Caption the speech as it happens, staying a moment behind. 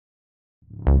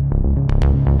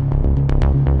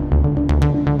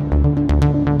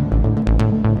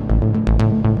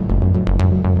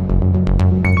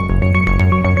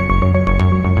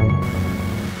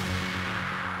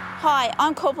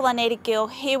Pty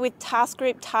Ltd here with Task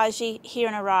Group Taji here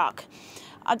in Iraq.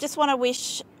 I just want to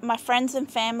wish my friends and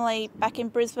family back in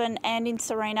Brisbane and in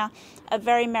Serena a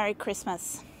very Merry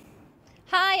Christmas.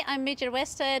 Hi, I'm Major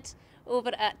Westhead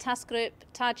over at Task Group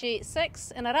Taji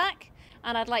 6 in Iraq,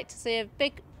 and I'd like to say a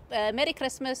big Merry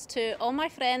Christmas to all my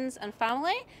friends and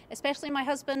family, especially my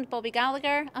husband Bobby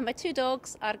Gallagher and my two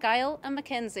dogs Argyle and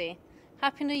Mackenzie.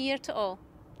 Happy New Year to all.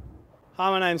 Hi,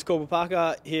 my name's Corporal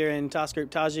Parker here in Task Group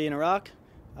Taji in Iraq.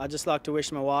 I'd just like to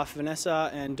wish my wife Vanessa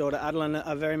and daughter Adeline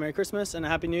a very Merry Christmas and a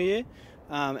Happy New Year.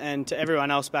 And to everyone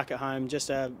else back at home, just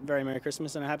a very Merry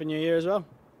Christmas and a Happy New Year as well.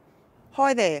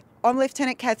 Hi there, I'm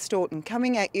Lieutenant Kath Staunton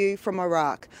coming at you from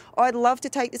Iraq. I'd love to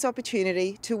take this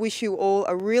opportunity to wish you all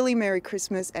a really Merry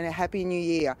Christmas and a Happy New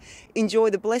Year. Enjoy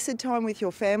the blessed time with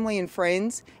your family and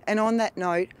friends, and on that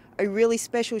note, a really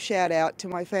special shout out to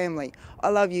my family. I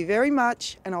love you very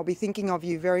much and I'll be thinking of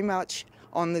you very much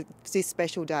on this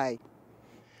special day.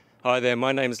 Hi there,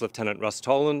 my name is Lieutenant Russ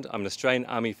Toland. I'm an Australian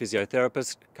Army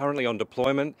physiotherapist currently on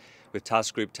deployment with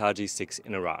Task Group Taji 6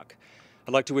 in Iraq.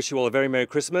 I'd like to wish you all a very Merry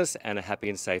Christmas and a happy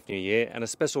and safe New Year, and a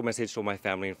special message to all my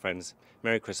family and friends.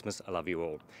 Merry Christmas, I love you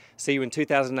all. See you in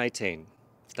 2018.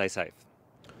 Stay safe.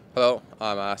 Hello,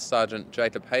 I'm Sergeant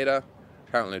Jacob Hayter,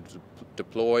 currently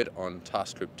deployed on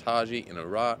Task Group Taji in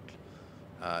Iraq.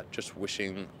 Just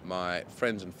wishing my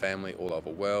friends and family all over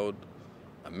the world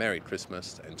a Merry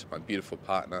Christmas, and to my beautiful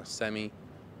partner Sammy,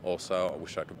 also I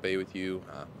wish I could be with you.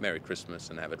 Merry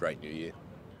Christmas and have a great New Year.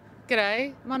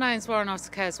 G'day, my name's Warrant Officer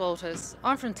Kaz Walters.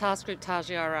 I'm from Task Group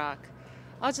Taji, Iraq.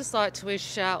 I'd just like to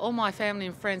wish all my family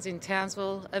and friends in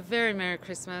Townsville a very Merry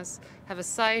Christmas, have a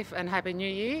safe and Happy New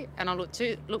Year, and I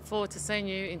look forward to seeing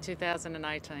you in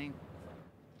 2018.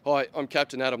 Hi, I'm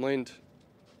Captain Adam Lind,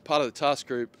 part of the Task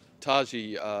Group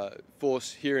Taji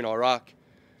force here in Iraq.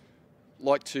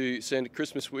 Like to send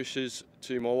Christmas wishes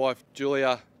to my wife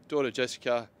Julia, daughter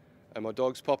Jessica, and my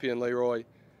dogs Poppy and Leroy.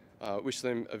 Wish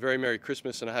them a very Merry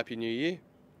Christmas and a Happy New Year.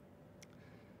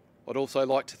 I'd also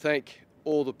like to thank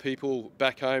all the people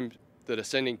back home that are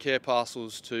sending care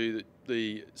parcels to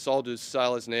the soldiers,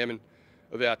 sailors and airmen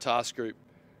of our task group.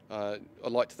 I'd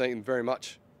like to thank them very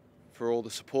much for all the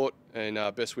support and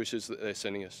best wishes that they're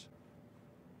sending us.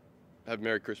 Have a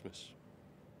Merry Christmas.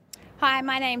 Hi,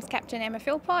 my name's Captain Emma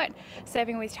Philpott,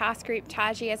 serving with Task Group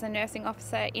Taji as a nursing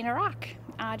officer in Iraq.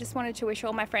 I just wanted to wish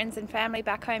all my friends and family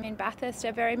back home in Bathurst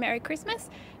a very Merry Christmas,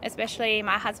 especially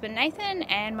my husband Nathan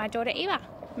and my daughter Eva.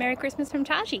 Merry Christmas from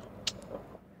Taji.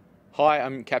 Hi,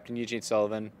 I'm Captain Eugene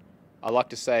Sullivan. I'd like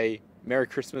to say Merry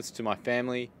Christmas to my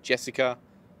family, Jessica,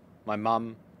 my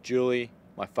mum, Julie,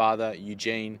 my father,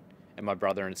 Eugene, and my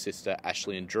brother and sister,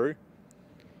 Ashley and Drew.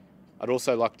 I'd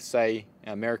also like to say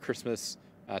Merry Christmas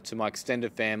to my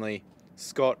extended family,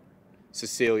 Scott,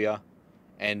 Cecilia,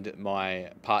 and my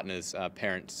partner's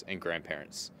parents and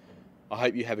grandparents. I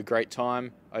hope you have a great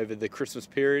time over the Christmas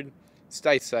period.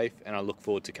 Stay safe, and I look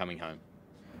forward to coming home.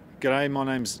 G'day, my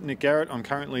name's Nick Garrett. I'm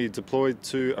currently deployed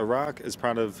to Iraq as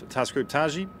part of Task Group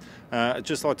Taji. I'd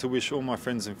just like to wish all my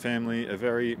friends and family a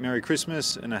very Merry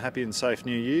Christmas and a happy and safe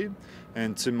New Year.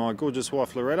 And to my gorgeous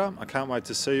wife Loretta, I can't wait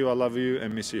to see you. I love you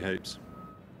and miss you heaps.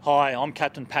 Hi, I'm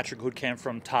Captain Patrick Hoodcamp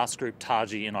from Task Group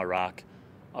Taji in Iraq.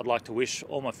 I'd like to wish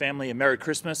all my family a Merry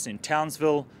Christmas in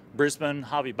Townsville, Brisbane,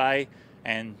 Hervey Bay,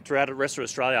 and throughout the rest of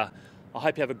Australia. I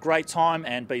hope you have a great time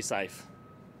and be safe.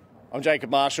 I'm Jacob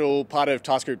Marshall, part of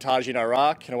Task Group Taji in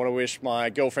Iraq, and I want to wish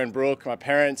my girlfriend Brooke, my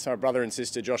parents, my brother and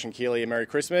sister Josh and Keely a Merry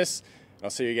Christmas, and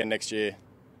I'll see you again next year.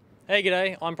 Hey,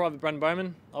 g'day, I'm Private Brendan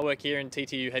Bowman. I work here in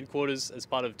TTU headquarters as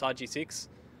part of Taji 6.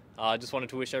 I just wanted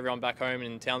to wish everyone back home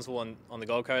in Townsville and on the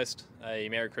Gold Coast a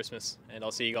Merry Christmas, and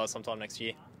I'll see you guys sometime next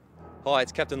year. Hi,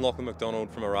 it's Captain Lachlan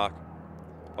McDonald from Iraq.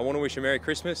 I want to wish a Merry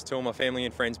Christmas to all my family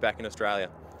and friends back in Australia.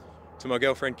 To my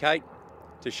girlfriend Kate,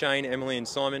 to Shane, Emily and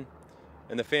Simon,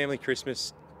 and the family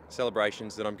Christmas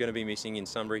celebrations that I'm going to be missing in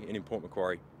Sunbury and in Port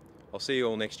Macquarie. I'll see you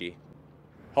all next year.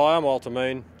 Hi, I'm Walter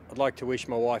Moon. I'd like to wish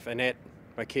my wife Annette,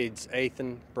 my kids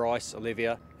Ethan, Bryce,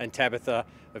 Olivia and Tabitha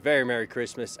a very Merry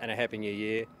Christmas and a Happy New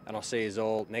Year, and I'll see you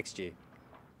all next year.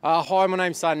 Hi, my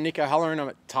name's Sergeant Nick O'Halloran. I'm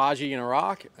at Taji in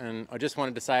Iraq, and I just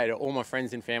wanted to say to all my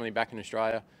friends and family back in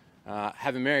Australia,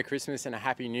 have a Merry Christmas and a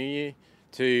Happy New Year.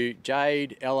 To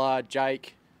Jade, Ella,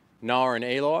 Jake, Noah and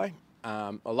Eli,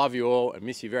 I love you all and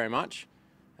miss you very much,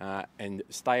 and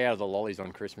stay out of the lollies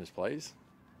on Christmas, please.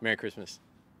 Merry Christmas.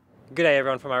 G'day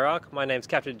everyone from Iraq. My name's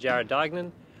Captain Jared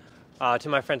Dignan. To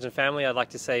my friends and family, I'd like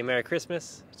to say Merry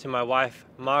Christmas. To my wife,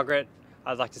 Margaret,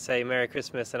 I'd like to say Merry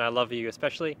Christmas and I love you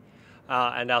especially.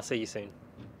 And I'll see you soon.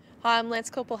 Hi, I'm Lance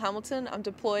Corporal Hamilton. I'm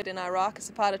deployed in Iraq as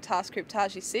a part of Task Group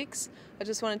Taji 6. I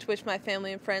just wanted to wish my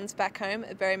family and friends back home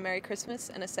a very Merry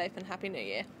Christmas and a safe and Happy New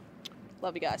Year.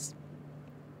 Love you guys.